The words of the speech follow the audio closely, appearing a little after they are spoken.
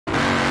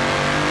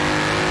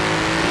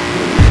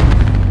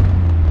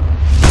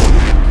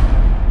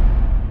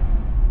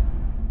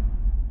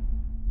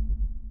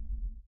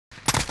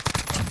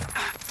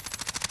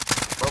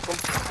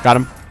Got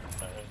him.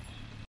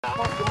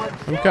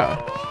 Okay.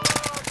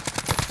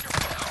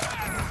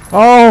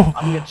 Oh!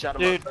 I'm getting shot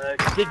in Dude, my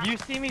back. did you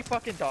see me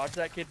fucking dodge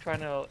that kid trying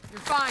to? You're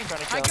fine. Trying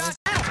to kill I got.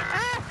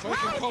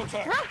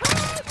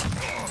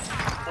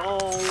 No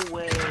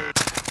way.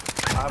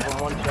 I have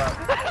a one shot.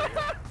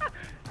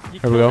 You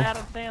Here we killed go.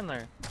 Adam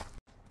Sandler.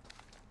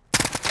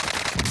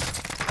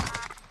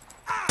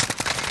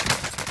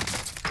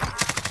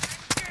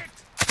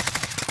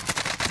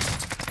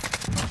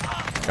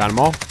 Got them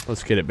all.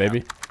 Let's get it,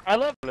 baby. I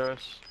love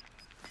Lewis.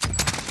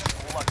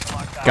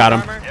 Got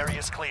him.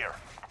 Area's clear.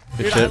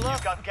 Good Dude, shit.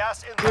 You've got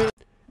gas in.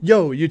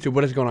 Yo, YouTube,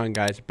 what is going on,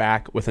 guys?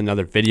 Back with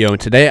another video,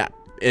 and today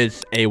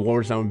is a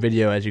Warzone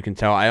video. As you can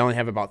tell, I only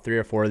have about 3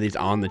 or 4 of these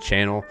on the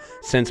channel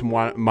since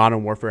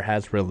Modern Warfare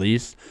has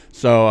released.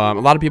 So a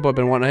lot of people have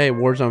been wanting, hey,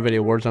 Warzone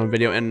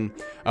video, and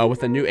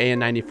with the new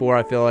AN-94,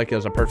 I feel like it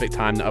was a perfect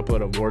time to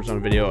upload a Warzone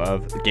video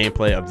of the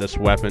gameplay of this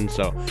weapon.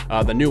 So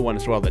the new one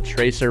as well, the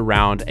TRACER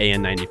round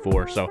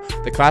AN-94. So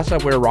the class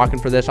that we're rocking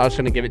for this, I was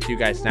going to give it to you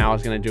guys now. I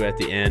was going to do it at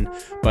the end,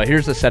 but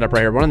here's the setup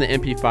right here. Running the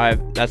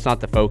MP5, that's not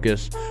the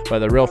focus, but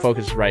the real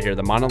focus is right here.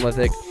 The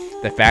monolithic,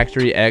 the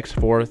factory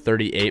X4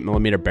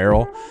 38mm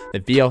barrel, the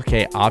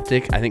VLK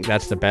optic. I think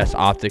that's the best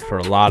optic for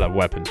a lot of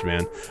weapons,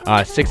 man.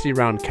 60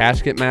 round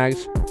casket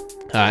mags,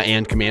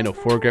 and commando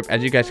foregrip.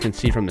 As you guys can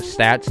see from the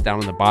stats down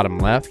on the bottom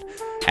left,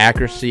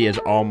 accuracy is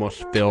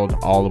almost filled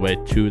all the way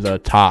to the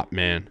top,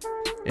 man.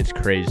 It's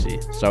crazy.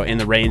 So, and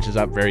the range is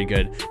up very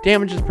good.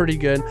 Damage is pretty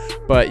good.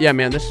 But yeah,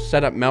 man, this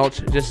setup melts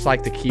just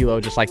like the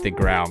Kilo, just like the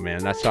Growl,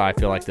 man. That's how I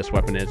feel like this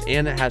weapon is.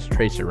 And it has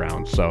tracer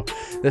rounds. So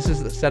this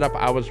is the setup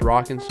I was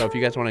rocking. So if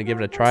you guys want to give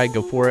it a try,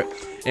 go for it.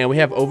 And we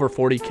have over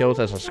 40 kills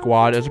as a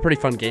squad. It was a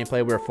pretty fun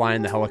gameplay. We were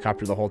flying the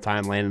helicopter the whole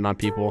time, landing on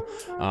people.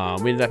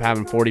 We ended up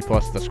having 40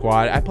 plus the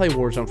squad. I play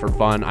Warzone for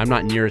fun. I'm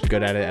not near as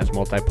good at it as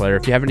multiplayer.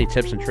 If you have any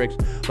tips and tricks,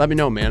 let me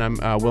know, man.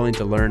 I'm willing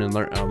to learn and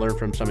learn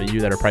from some of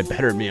you that are probably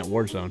better than me at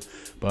Warzone.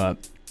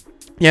 But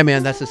yeah,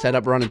 man, that's the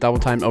setup. We're on a double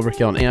time,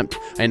 overkill, and amped.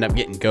 I end up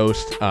getting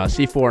Ghost,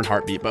 C4, and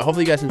Heartbeat. But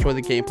hopefully you guys enjoy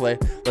the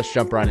gameplay. Let's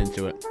jump right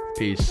into it.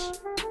 Peace.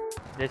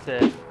 This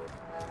is.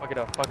 Fuck it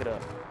up. Fuck it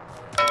up.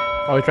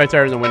 Oh, he's right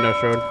there in the window,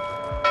 Shrode.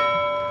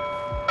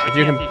 If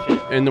you can't can, see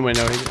shit. in the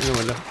window, he's in the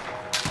window.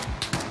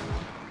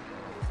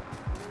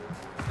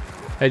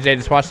 Hey, Jay,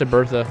 just watch the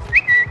Bertha.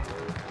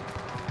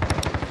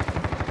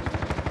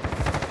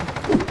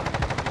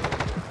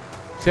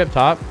 Is he up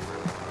top?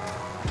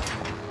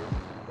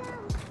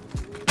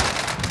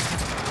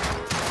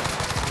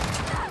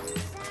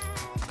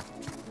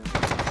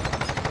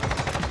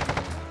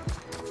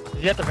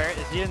 Is he at the very?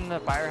 Is he in the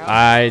firehouse?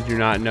 I do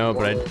not know,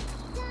 but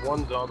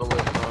One's all the way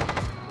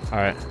across. all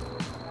right.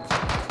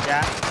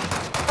 Yeah.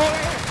 Oh,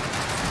 right here.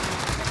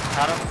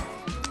 Got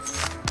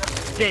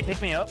him. Jay,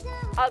 pick me up.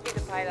 I'll be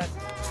the pilot.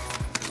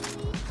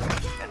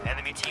 An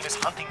enemy team is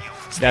hunting you.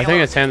 Yeah, I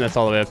think it's him that's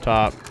all the way up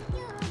top.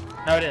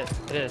 No, it is.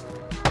 It is.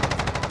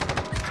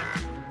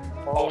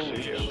 Oh,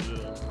 shit.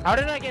 How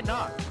did I get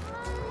knocked?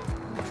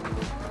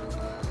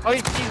 Oh,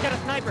 he's got a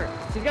sniper.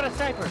 He's got a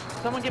sniper.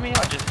 Someone give me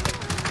help. I just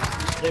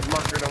hit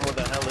markered him with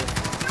a heli.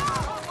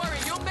 Don't worry,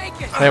 you'll make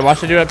it. Hey,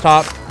 watch the dude up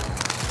top.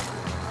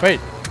 Wait.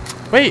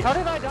 How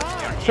did I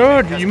die?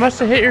 Shrode, you must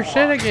have hit your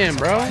shit again,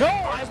 bro. No,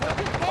 I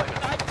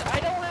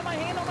don't have my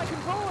hand on my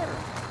controller.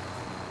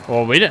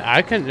 Well, we didn't.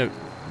 I couldn't.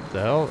 What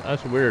the hell?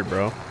 That's weird,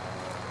 bro.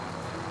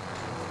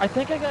 I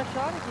think I got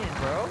shot again,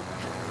 bro.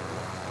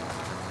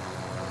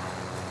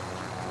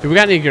 Do we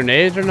got any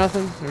grenades or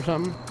nothing or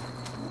something?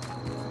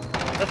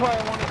 That's why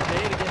I wanted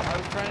Jay to get. I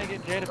was trying to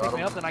get Jay to pick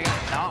me up, then I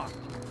got knocked.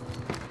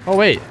 Oh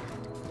wait.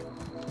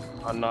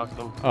 I knocked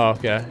him. Oh,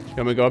 okay. You want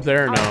me to go up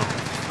there or no?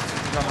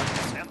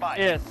 Stand by.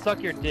 Yeah,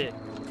 suck your dick.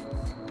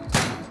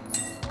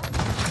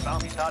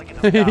 Bounty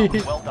target is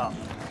down. Well done.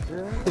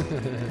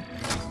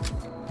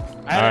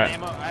 I had Alright.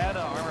 an I had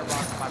an armor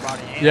box on my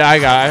body. And Yeah, I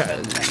got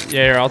it.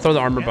 Yeah, here, I'll throw the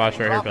armor box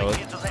right here, fellas.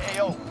 Into the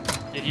AO.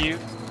 Did you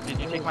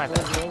take my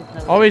pistol?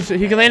 Oh, he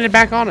can land it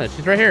back on us.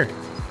 He's right here.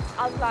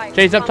 I'll fly.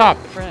 Jay's up top.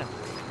 Friend,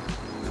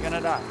 you're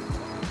gonna die.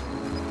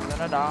 You're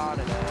gonna die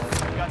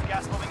today. We got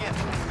gas moving in.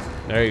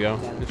 There you go.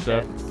 Good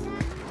stuff.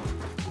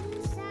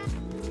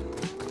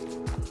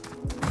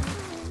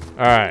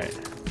 All right.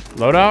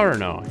 Loadout or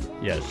no?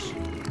 Yes.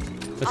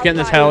 Let's get in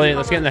this heli.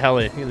 Let's get in the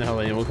heli. Get in the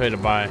heli, and we'll pay to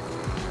buy.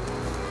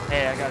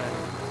 Hey, I got it.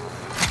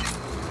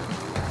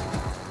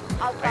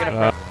 I'll I got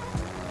fly.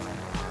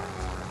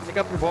 a pick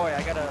up your boy.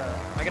 I got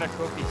a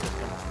trophy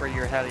system for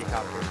your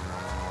helicopter.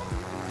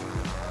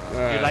 All Do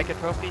you right. like a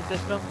trophy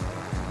system?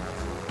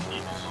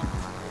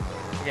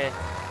 Okay.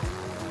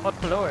 What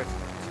floor?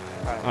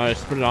 All right,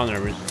 just put it on there.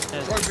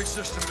 Trophy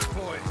system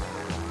deployed.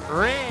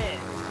 Red.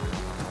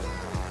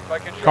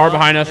 Car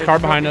behind us. Car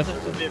behind us.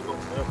 The vehicle.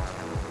 Yep.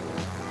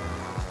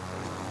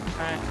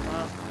 Alright,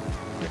 well,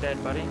 you're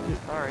dead, buddy.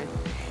 Sorry.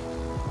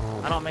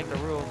 I don't make the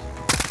rules.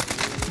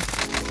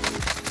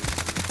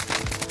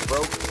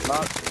 Broke.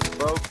 Not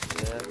broke.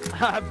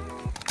 Yeah.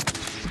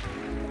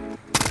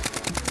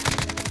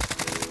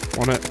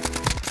 Want it?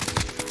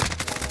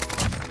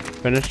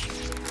 Finish.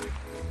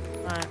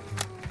 Alright.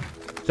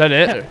 Is that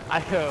it? I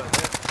go.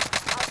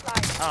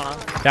 I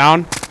don't know.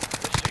 Down.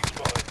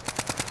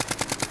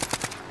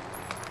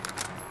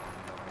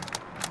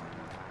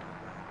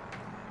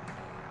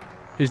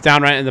 He's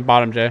down right in the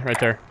bottom, Jay. Right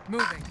there.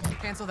 Moving.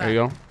 Cancel that. There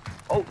you go.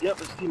 Oh, yep,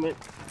 it's teammate.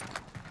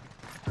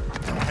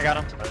 I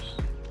got him.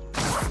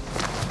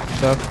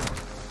 So,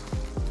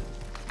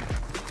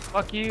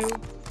 Fuck you.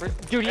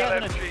 Dude, he has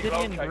an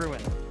obsidian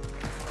ruin.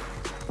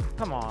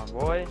 Come on,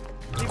 boy.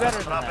 Be better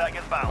than Drop that. back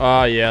inbound.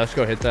 oh yeah, let's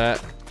go hit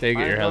that. Jay,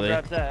 get your Might as well heli.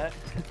 grab that.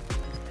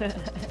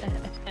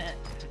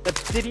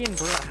 Obsidian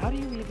ruin. How do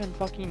you even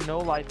fucking know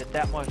life it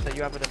that much that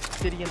you have an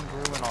obsidian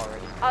ruin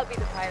already? I'll be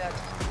the pilot.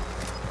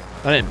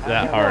 That ain't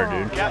that hard,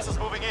 dude. Gas is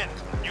moving in.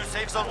 New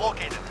safe zone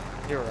located.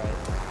 You're right.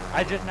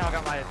 I just now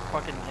got my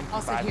fucking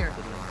I'll sit MP5 here.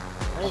 obsidian.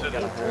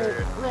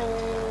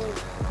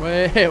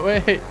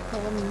 Wait.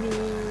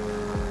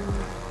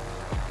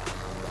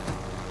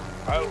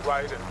 I'll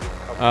ride it.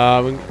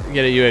 We can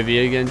get a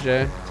UAV again,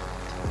 Jay.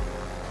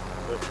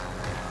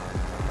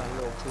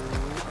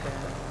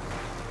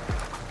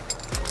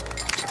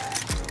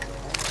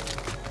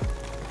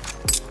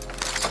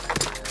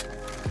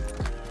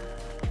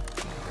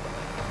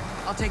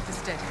 I'll take the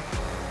stick.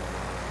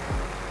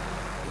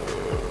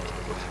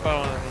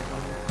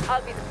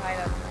 I'll be the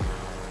pilot.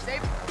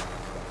 Safe.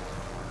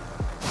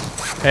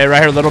 Hey,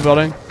 right here, little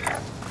building.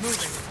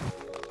 Moving.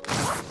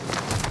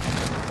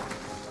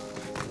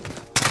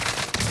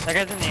 That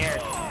guy's in the air.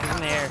 He's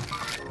in the air.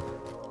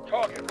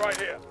 Target right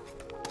here.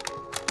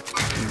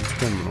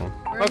 Criminal.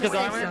 We're in the Focus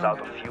safe armor. Is zone. out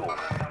of fuel.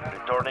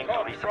 Returning to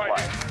resupply.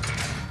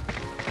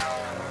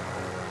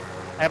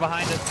 Hey,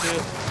 behind us too.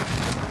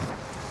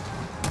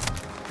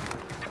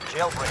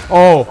 Jailbreak.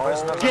 Oh,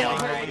 Prisoner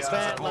Jailbreak, remains in the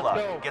let's gulag.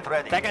 go. Get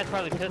ready. That guy's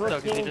probably pissed though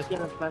because he just.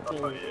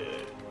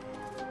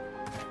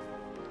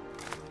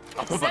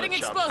 Setting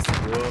explosive.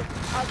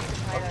 I'll be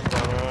the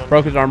pilot.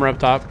 broke his armor up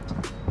top.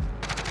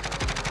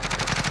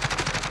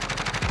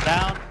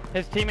 Down.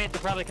 His teammates are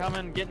probably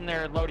coming, getting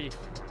their loadie.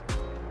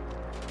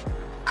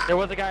 There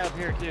was a guy up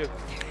here too.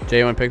 Jay,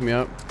 you wanna pick me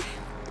up?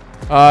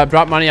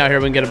 Drop money out here.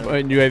 We can get a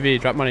UAV.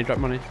 Drop money.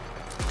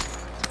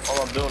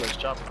 All I'm doing is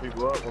chopping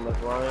people up when they're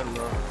flying.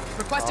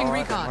 Requesting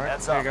recon.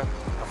 Heads There up. you go.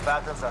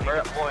 Combatants are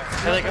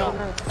redeploying. There they go.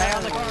 Hey,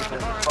 on the car, on the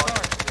car.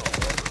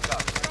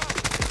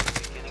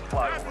 Beginning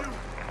flyover.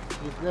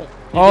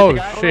 Oh The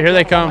guy- shit, here they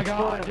Oh my come.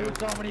 god, dude,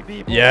 so many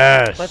people.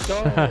 Yes. Let's go.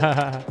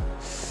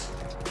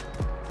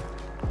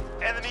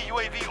 Enemy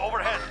UAV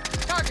overhead.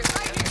 Target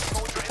right here.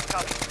 Soldier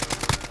incoming.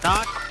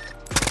 Knock.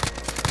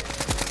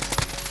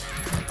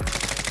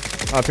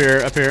 Up here,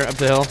 up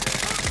the hill.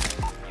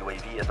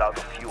 UAV is out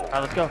of fuel.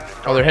 Alright, let's go.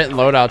 Oh, they're hitting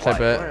loadouts, I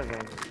bet.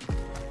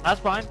 That's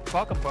fine.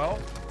 Fuck them, bro.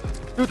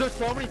 Dude, there's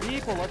so many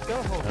people. Let's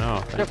go.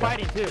 Oh, They're thank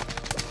fighting too.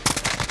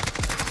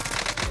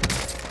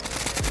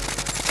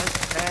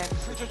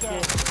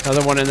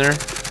 Another one in there.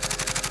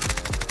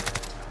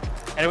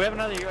 Hey, do we have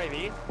another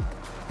UAV?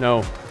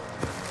 No.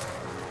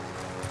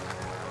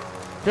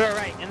 To our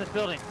right, in this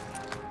building.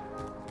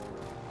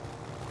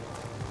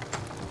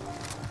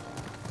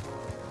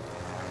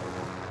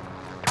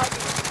 I'll be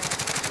the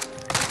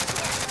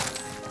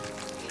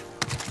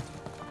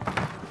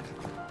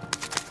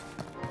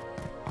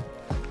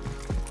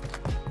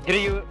Get a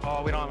U.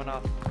 Oh, we don't have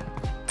enough.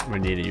 We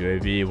need a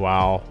UAV.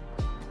 Wow.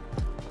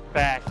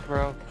 Back,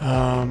 bro.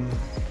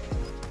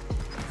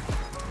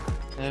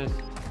 There's.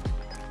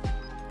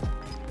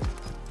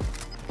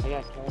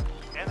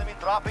 Enemy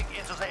dropping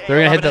into the They're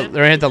air.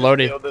 gonna hit the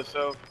loadie. Killed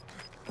himself.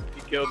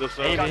 He killed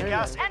himself. Hey, Got man.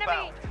 gas Enemy.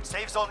 inbound.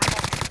 Safe zone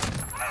removed.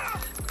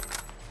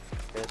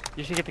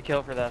 You should get the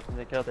kill for that since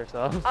they killed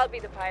themselves. I'll be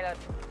the pilot.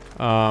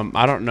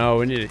 I don't know.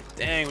 We need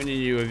we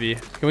need a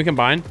UAV. Can we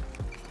combine?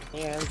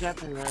 Yeah, I'm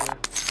jumping right now.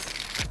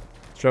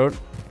 Strode.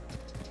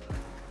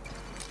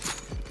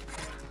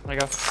 There you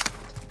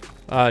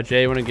go.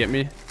 Jay, you wanna get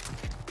me?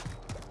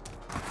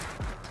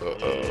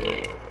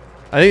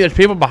 I think there's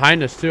people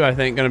behind us too. I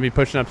think gonna be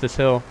pushing up this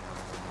hill.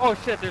 Oh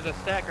shit, there's a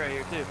stack right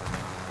here too.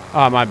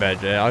 Oh, my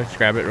bad, Jay. I'll just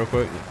grab it real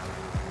quick.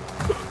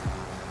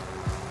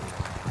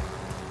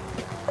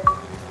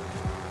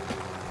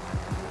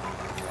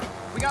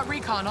 We got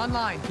recon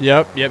online.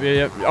 Yep.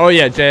 Oh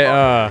yeah, Jay.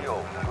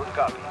 Good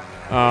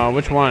copy.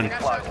 Which one? I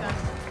got shotgun.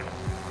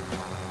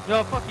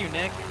 No, fuck you,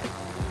 Nick.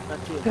 Not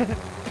you.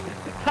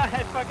 I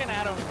had fucking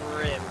Adam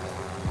ripped.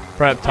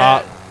 Prep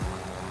top.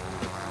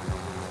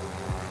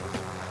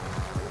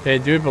 Okay,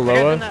 dude below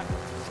Below us. that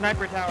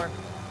sniper tower.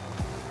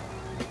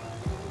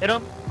 Hit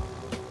him.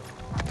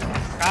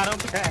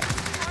 Got him.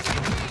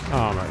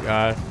 Oh my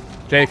god.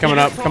 Jay, coming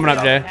up,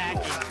 Jay.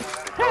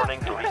 Returning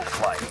to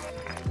resupply.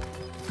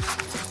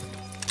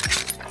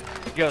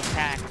 He goes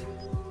hacked.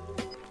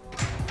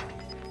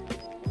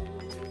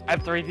 I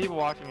have 3 people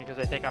watching me because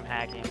they think I'm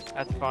hacking.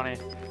 That's funny.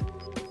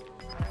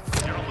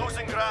 You're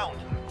losing ground.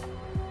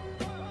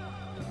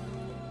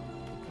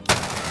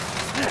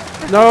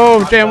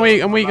 No, Jay, I'm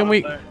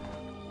weak.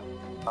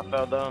 I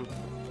fell down.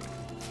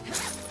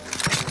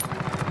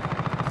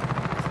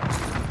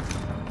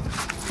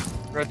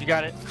 Rhodes, you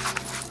got it.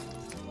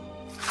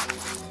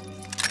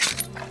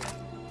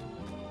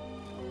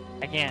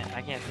 I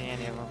can't see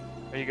any of them.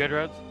 Are you good,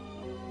 Rhodes?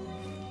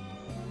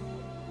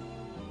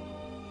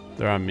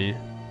 They're on me.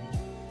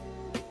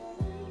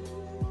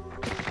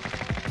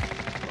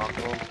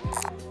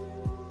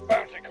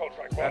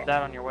 Grab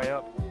that on your way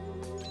up.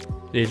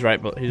 He's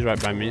right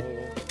by me.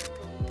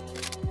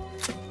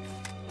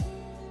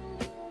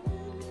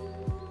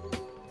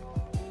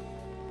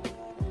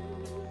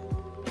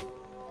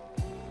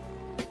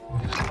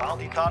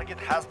 Bounty target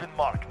has been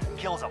marked.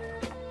 Kill them.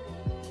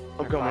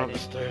 I'm going up the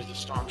stairs. The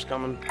storm's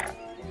coming.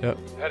 Yep.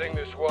 Heading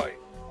this way.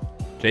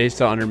 Jay's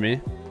still under me.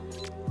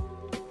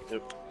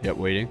 Yep. Yep,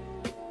 waiting.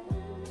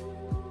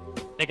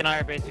 Nick and I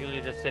are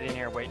basically just sitting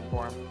here waiting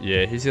for him.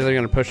 Yeah, he's either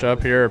gonna push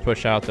up here or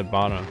push out the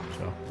bottom.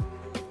 So.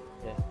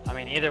 Yeah. I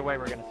mean, either way,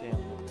 we're gonna see him.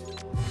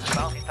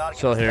 Bounty target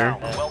Still is here. down.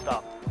 Well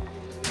done.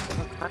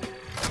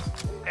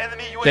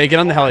 Enemy UAV Jay, get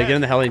on the heli. overhead. Get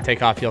in the heli and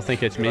take off. He'll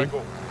think it's me.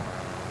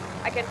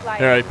 I can fly.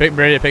 All right,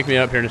 Brady, pick me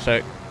up here in a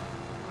sec.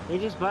 He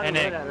just bought a Hey,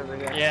 load Nick. out over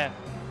here. Yeah.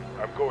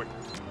 I'm going.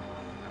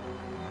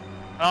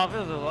 Oh, if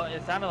it was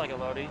it sounded like a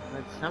Lodi.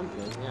 That's something,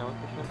 yeah, what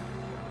the fuck?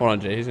 Hold on,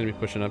 Jay. He's gonna be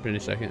pushing up in a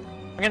second.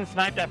 I'm getting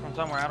sniped at from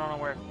somewhere. I don't know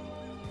where.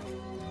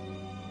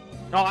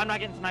 No, I'm not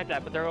getting sniped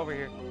at, but they're over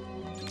here.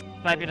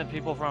 Sniping at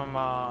people from,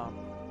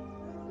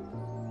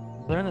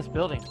 they're in this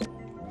building.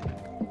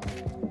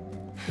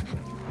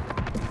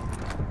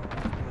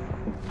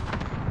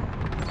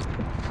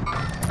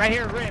 Right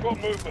here, Rick.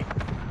 Got movement.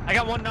 I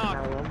got one knock.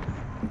 Now one.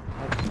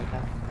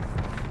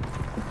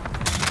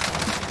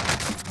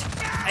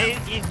 Hey,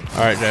 he's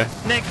All right, Jay.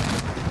 Nick.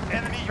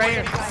 Enemy Right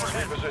here. UAV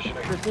overhead.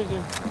 Repositioning.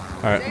 Precision.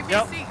 All right, Save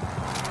Yep. me a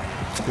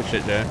seat. good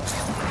shit, Jay.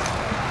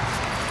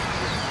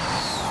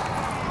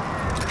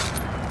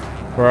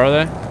 Where are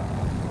they?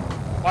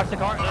 Watch the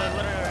car. They're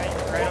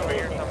literally right over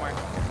here somewhere.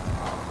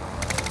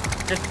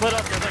 Just split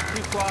up. There's like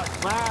 2 squads.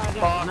 Wow, I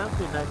got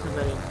melted by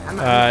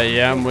somebody.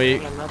 Yeah, I'm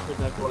weak. I got melted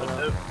by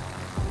somebody.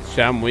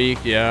 Shit, I'm weak.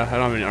 Yeah, I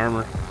don't have any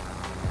armor.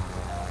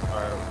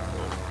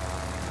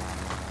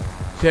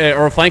 Okay,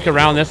 or flank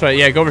around this way.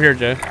 Yeah, go over here,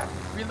 Jay.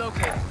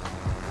 Relocate.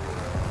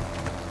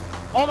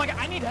 Oh my god,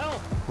 I need help.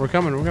 We're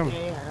coming. We're coming.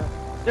 Yeah.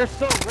 They're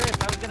so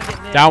ripped. I was gonna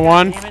get Nick. Down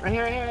one. Damn it. Right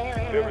here, right here, right here,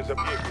 right There here. is a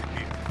vehicle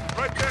here.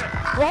 Right there.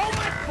 Oh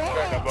my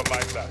god. Never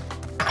mind that.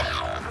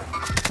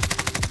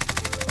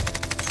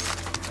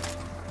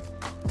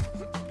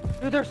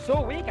 Dude, they're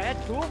so weak. I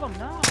had 2 of them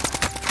now.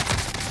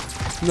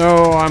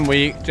 No, I'm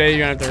weak. Jay, you're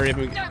gonna have to hurry up.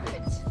 Damn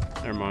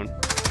it. Never mind.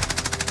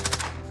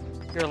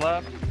 Your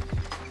left.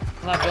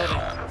 I'm not building.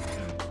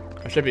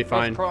 I should be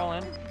fine. Let's crawl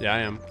in. Yeah, I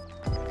am.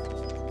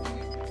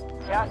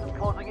 Gas is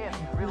closing in.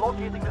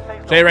 Relocating the safe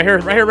zone. Jay, right here,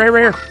 right here, right here,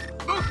 right here.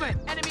 Movement.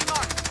 Enemy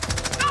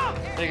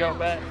marked. There you go,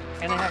 back.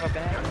 And they have a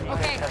bag.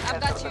 Okay, I've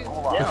got you.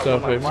 What's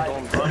up, baby?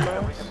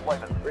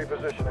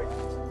 Repositioning.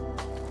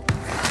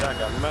 I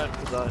got mad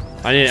because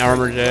I need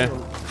armor, Jay.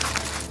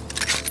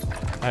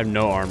 I have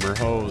no armor.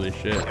 Holy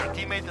shit. Your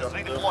teammate is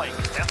redeploying.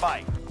 Stand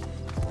by.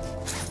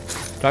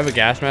 Do I have a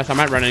gas mask? I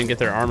might run in and get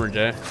their armor,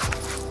 Jay.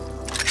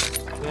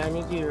 Yeah, I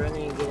need you to run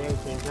in and get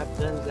everything. Grab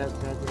guns, grab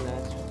something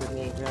that's for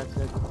me. Grab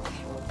something.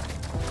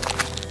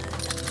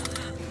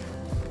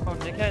 Oh,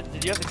 Nick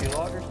did you have the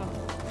gulag or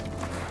something?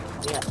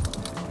 Yeah.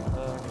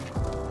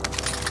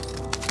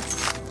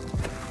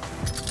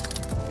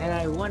 And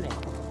I won it.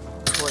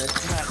 For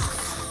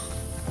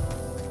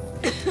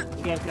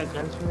You guys got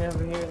guns for me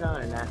over here though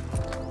or not?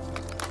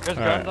 There's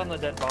All guns right. on the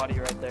dead body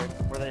right there.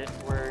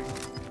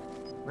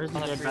 Where's the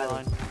On the dead tree body?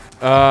 line.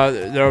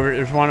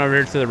 There's one over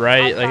here to the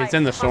right. Like, it's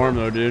in the storm,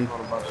 though, dude.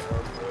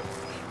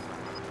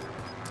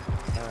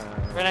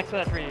 Right next to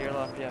that tree to your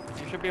left, yeah.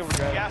 You should be able to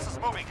grab Gas it. is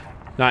moving.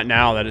 Not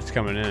now that it's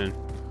coming in.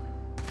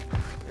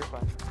 You're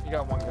fine. You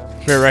got one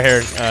gun. Here, right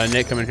here.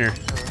 Nick, come in here.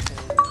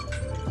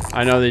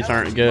 I know these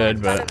aren't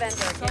good, but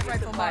Assault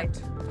rifle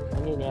marked. I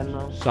need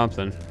ammo.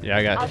 something. Yeah,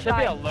 I There got. should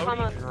be a Come loading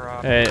on.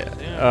 drop. Hey,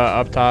 soon.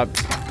 up top,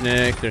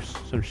 Nick. There's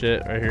some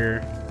shit right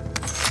here.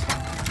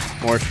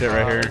 More shit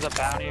right here. There's a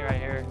bounty right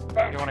here.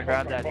 You want to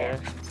grab that here?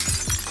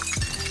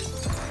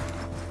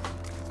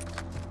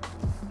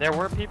 There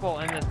were people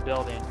in this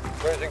building.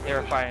 They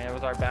were fighting. It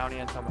was our bounty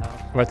and someone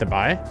else. What to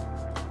buy?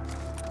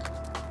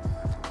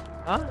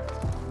 Huh?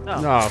 No.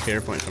 No, okay,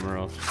 you're pointing somewhere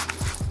else.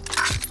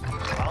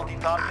 Bounty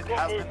target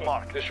has been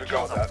marked.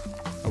 Disregard that.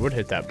 I would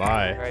hit that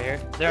buy. Right here.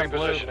 They're in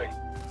blue. You Repositioning.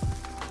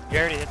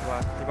 already hit the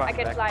box. You bought I it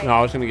can back. fly. No,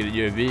 I was gonna get a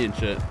UAV and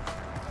shit.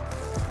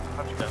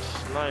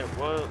 Snipe,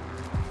 what?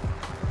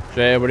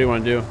 Jay, what do you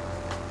want to do?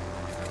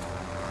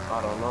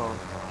 I don't know. I'm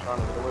trying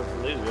to get away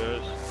from these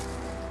guys.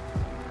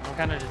 I'm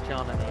kind of just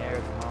chilling in the air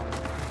at the moment.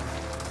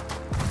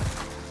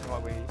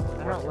 What we...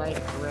 I don't like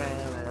where I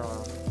am at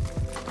all.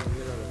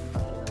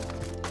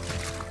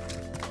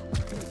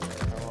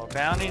 Well,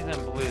 bounties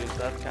and blues,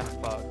 that's kind of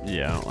fucked.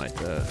 Yeah, I don't like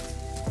that.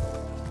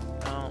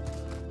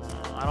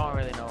 I don't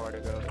really know where to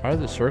go. Why are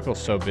the circles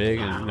so big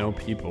and no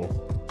people?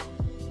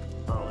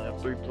 I only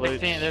have 3 plates.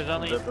 16, there's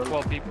only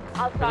 12 people. There's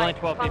Outside. only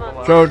 12 Come people on.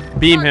 left. Joe,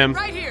 beam Target him.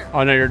 right here.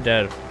 Oh no, you're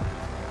dead.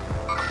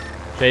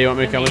 Jay, you want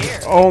me to In come the with? air.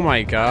 Oh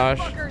my gosh.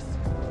 Fuckers.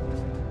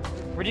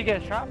 Where'd you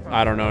get shot from?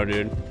 I don't know,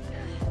 dude.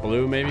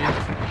 Blue, maybe?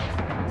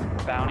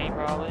 Bounty,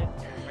 probably.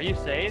 Are you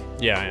safe?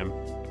 Yeah, I am.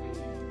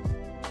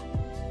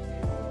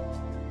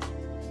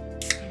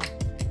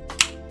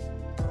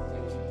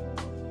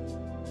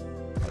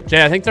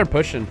 Jay, I think they're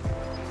pushing.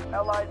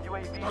 Allied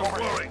UAV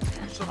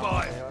overhead.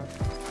 Survive.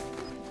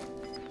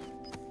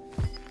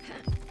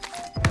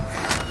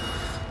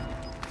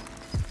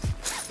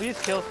 Please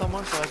kill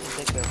someone so I can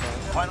take their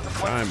phone. Final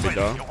deployment Fine, big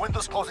dog. ready. Your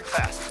window's closing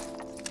fast.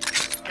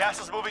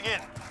 Gas is moving in.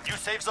 New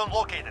safe zone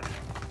located.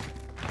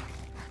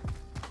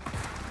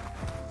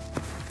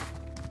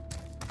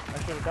 I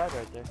should have died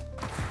right there.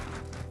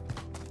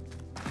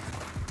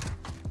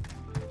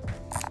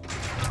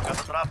 Got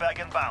the drop bag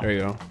inbound. There you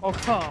go. Oh,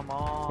 come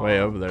on. Way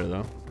over there,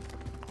 though.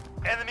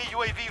 Enemy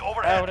UAV I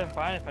overhead. would have been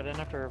fine if I didn't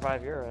have to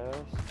revive your ass.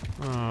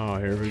 Oh,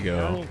 here we I go.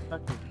 don't even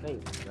fucking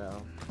face, bro.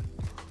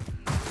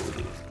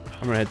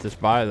 I'm gonna hit this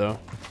buy, though.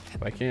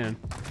 If I can.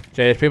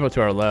 Jay, there's people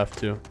to our left,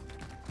 too.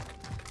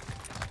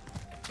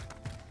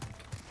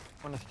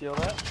 Want to steal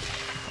that?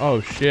 Oh,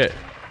 shit.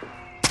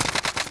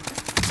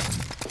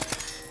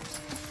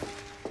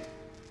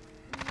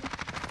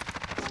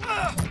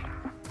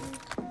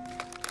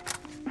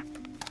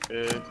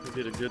 Yeah, you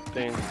did a good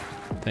thing.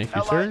 Thank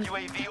you, sir. Allied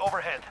UAV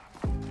overhead.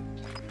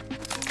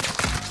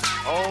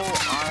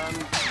 Oh, I'm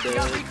dead.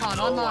 Got recon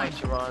Oh, online. I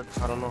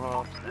survived. I don't know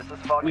how. This is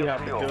Falcon We have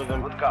to Fuel. kill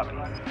them. Good copy.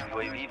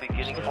 UAV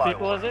beginning Which flyover.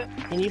 people is it?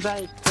 Can you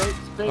buy straight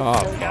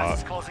Oh, Gas is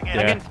fuck. closing in. I'm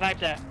Yeah. getting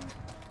sniped at.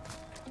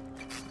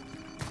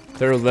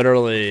 They're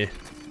literally...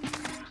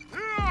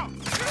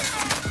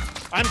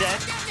 I'm dead.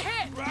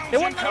 They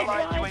wouldn't let me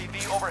Allied fly.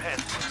 UAV overhead.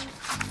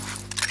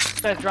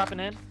 This guy's dropping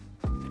in.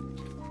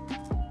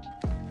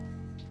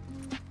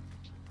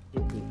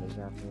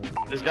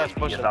 This guy's UAV is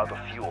pushing. out of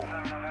fuel.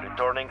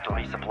 Returning to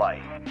resupply.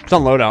 He's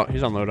on loadout.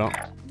 He's on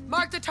loadout.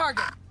 Mark the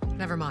target.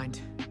 Never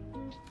mind.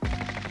 I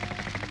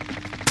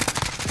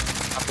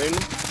think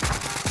him.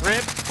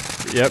 Rip.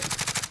 Yep.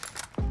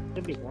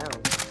 Should be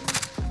down.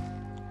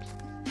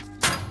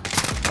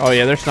 Oh,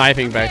 yeah, they're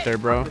sniping back there,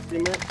 bro. His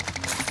teammate.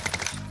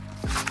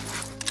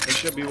 There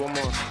should be one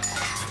more.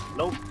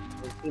 Nope.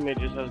 His teammate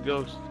just has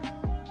ghost.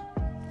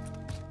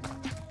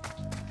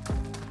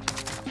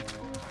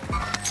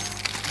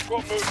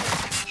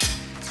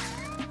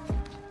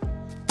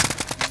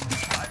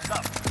 Time's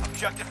up.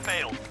 Objective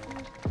failed.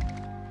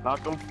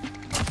 Knocked him.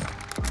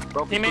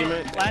 Broke his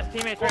Teammate. teammate. Last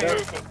teammate's right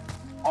here.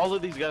 All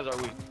of these guys are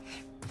weak.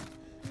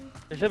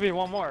 There should be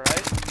one more,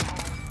 right?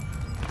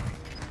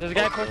 There's a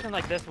guy pushing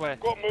like this way.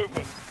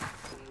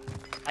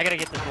 I gotta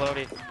get this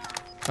loaded.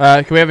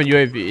 Can we have a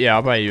UAV? Yeah,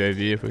 I'll buy a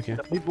UAV if we can.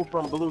 The people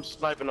from blue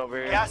sniping over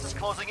here. Gas is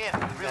closing in.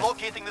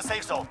 Relocating the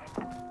safe zone.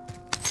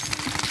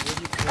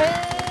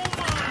 Oh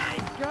my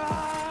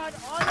god!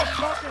 On the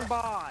fucking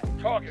buy!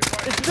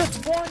 It's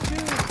just one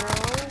dude, bro!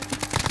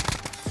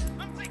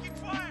 I'm taking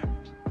fire.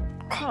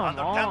 Come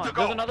Under 10 on! to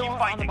go. There's another Keep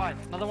one on the fighting. buy.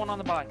 Another one on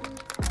the buy.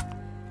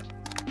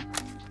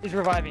 He's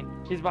reviving.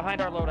 He's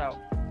behind our loadout.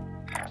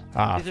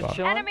 Ah, He's just fuck.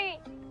 chilling. Enemy!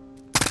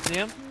 See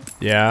him?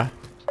 Yeah.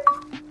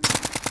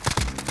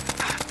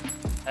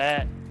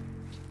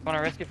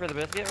 Wanna risk it for the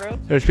biscuit,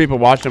 Rhodes? There's people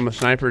watching with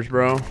snipers,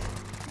 bro. Thanks,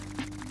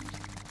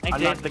 I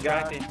James, knocked the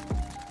guy. distracting.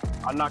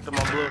 I knocked him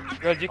on blue.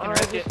 Rhodes, you Oh, can I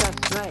risk just it.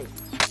 got sniped.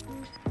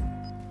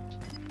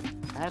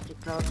 I have to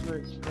cross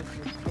towards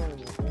special skin.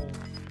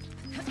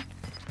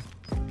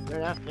 They're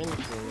not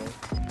finishing yet.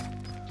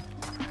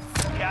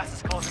 Gas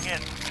is closing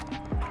in.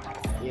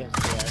 Yes,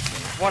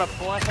 What a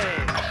play!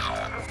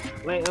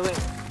 Wait.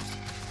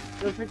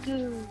 Go for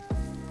two.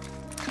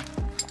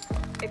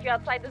 If you're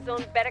outside the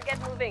zone, better get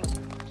moving.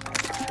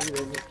 Maybe there's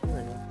a two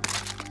in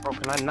it. Bro,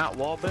 can I not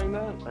wallbang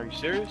that? Are you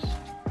serious?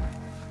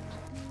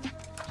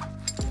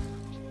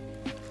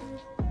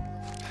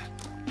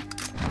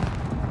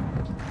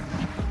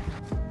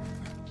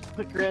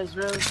 Quick res,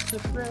 Rose.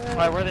 Quick res.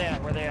 Alright, where they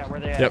at? Where they at? Where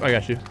they at? Yep, I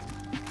got you.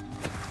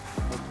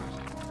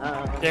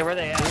 Jay, where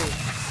they at?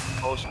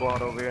 Whole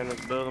squad over here in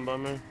this building by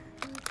me.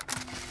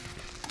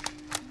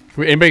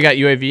 Anybody got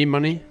UAV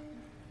money?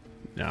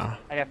 No.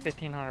 I got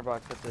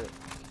 $1,500. That's it.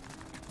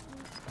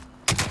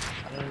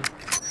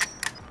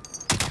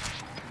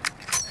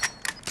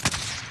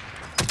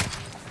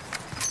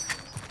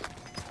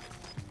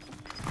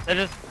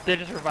 They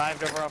just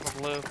revived over off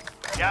of blue.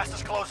 Gas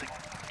is closing.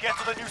 Get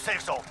to the new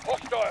safe zone.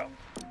 Hostile.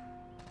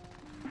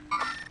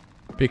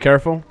 Be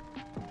careful.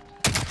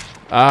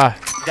 Ah.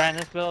 Guy in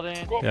this building.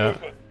 Yeah.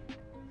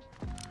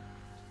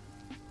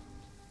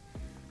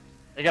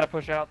 They gotta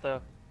push out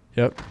though.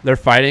 Yep. They're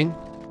fighting.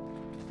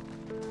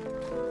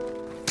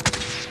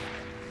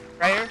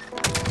 Right here.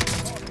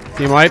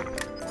 Team wipe.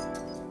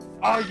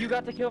 Oh, you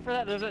got the kill for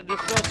that? There's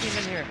still a team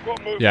in here.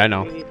 Yeah, I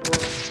know.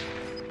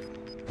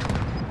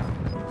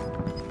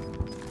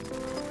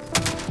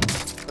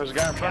 There's a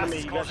guy in front of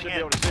me. You guys should be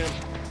able to see him.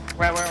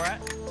 Where? Right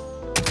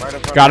in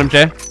front Got of him,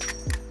 Jay. me.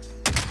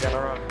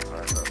 Got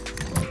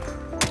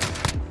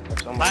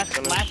him.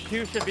 Last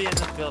two should be in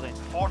this building.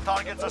 4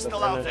 targets are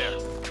still out there.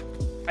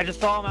 I just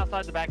saw him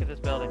outside the back of this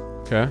building.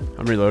 Okay,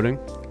 I'm reloading.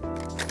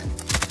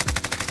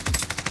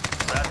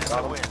 That is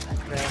a win.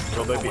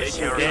 Go, baby. We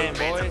share Damn,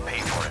 your boys. and pay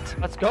for it.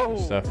 Let's go.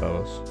 Stuff,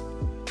 fellas.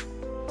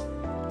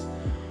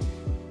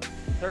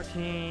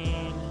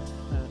 13,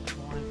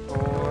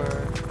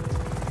 24.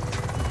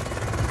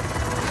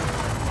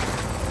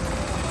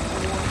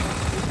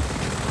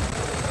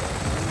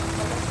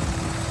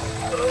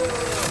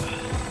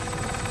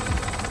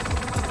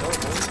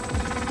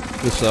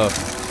 Good stuff.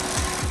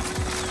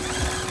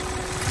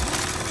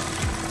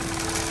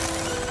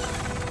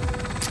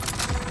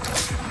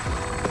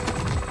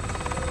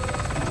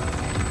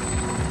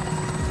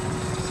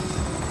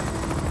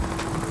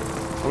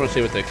 I want to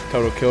see what the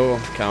total kill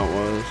count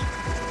was.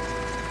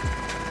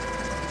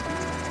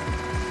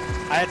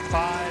 I had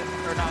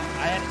 5, or no, I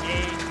had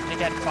 8, Nick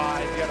had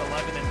 5, you had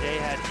 11, and Jay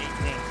had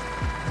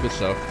 18. Good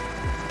stuff.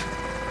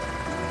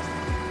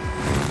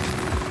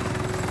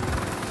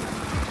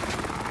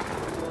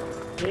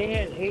 They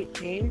had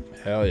 18.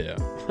 Hell yeah.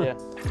 Yeah.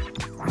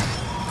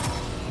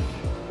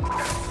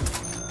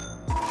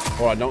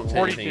 Oh, don't hit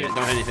anything 42. yet.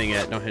 Don't hit anything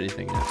yet. Don't hit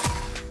anything yet.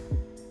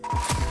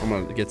 I'm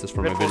gonna get this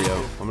for my video.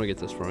 I'm gonna get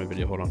this for my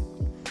video. Hold on.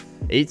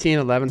 18,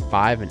 11,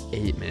 5, and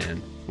 8,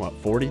 man. What,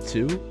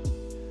 42?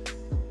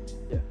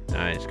 Yeah.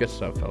 Nice. Good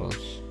stuff,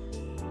 fellas.